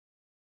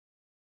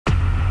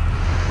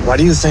Why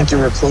do you think you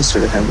were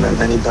closer to him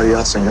than anybody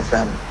else in your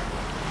family?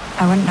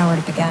 I wouldn't know where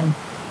to begin.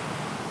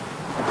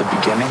 At the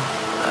beginning?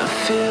 I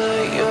feel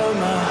like you're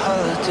my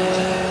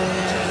holiday.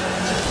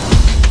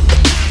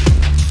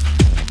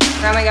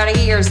 Grandma, gotta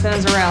eat yours, thin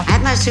as a rail. I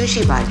have my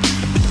sushi bud.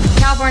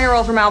 California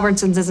roll from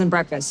Albertsons isn't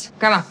breakfast.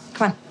 Grandma,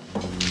 come on,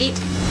 eat.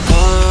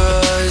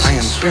 I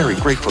am very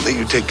grateful that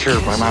you take care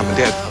of my mom and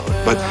dad.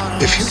 But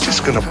if you're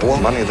just gonna blow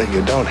money that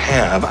you don't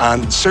have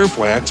on surf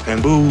wax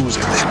and booze,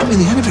 that could be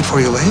the end of it for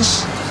you,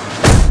 Lace.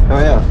 Oh,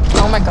 yeah.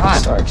 Oh my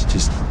God. Sorry,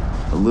 just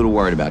a little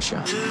worried about you.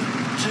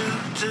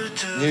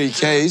 Here you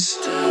keys.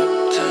 Can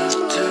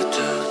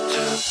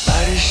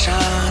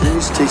you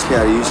just teach me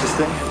how to use this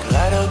thing?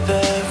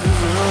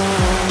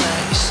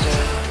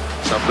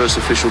 It's our first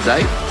official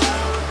date.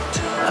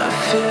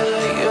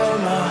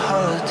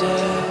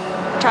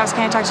 Travis,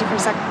 can I talk to you for a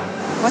sec?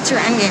 What's your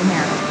end game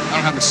here? I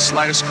don't have the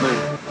slightest clue.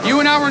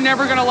 You and I were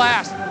never gonna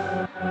last.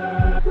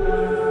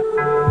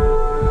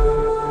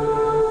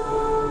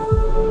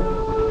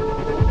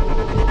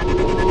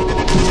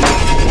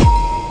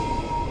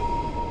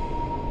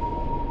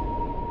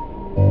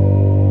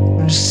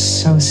 I'm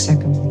so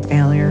sick of the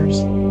failures.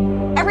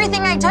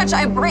 Everything I touch,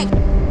 I break.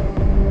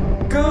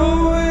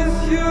 Go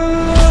with your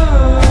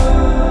love.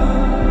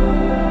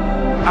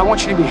 I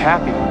want you to be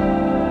happy.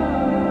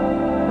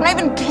 I'm not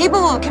even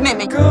capable of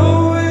commitment.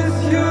 Go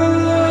with your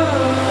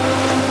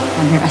love.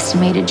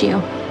 Underestimated you.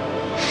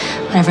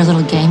 Whatever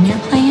little game you're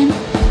playing,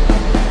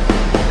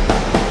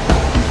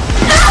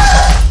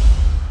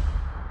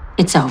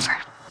 it's over.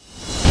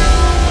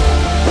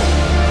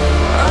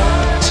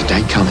 It's a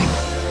day coming.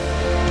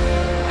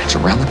 It's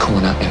around the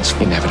corner and it's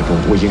inevitable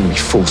where you're going to be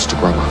forced to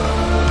grow up.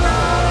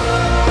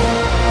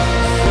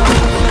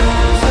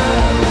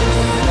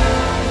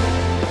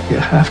 You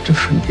have to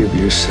forgive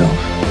yourself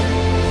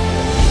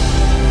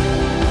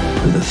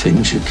for the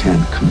things you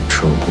can't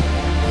control.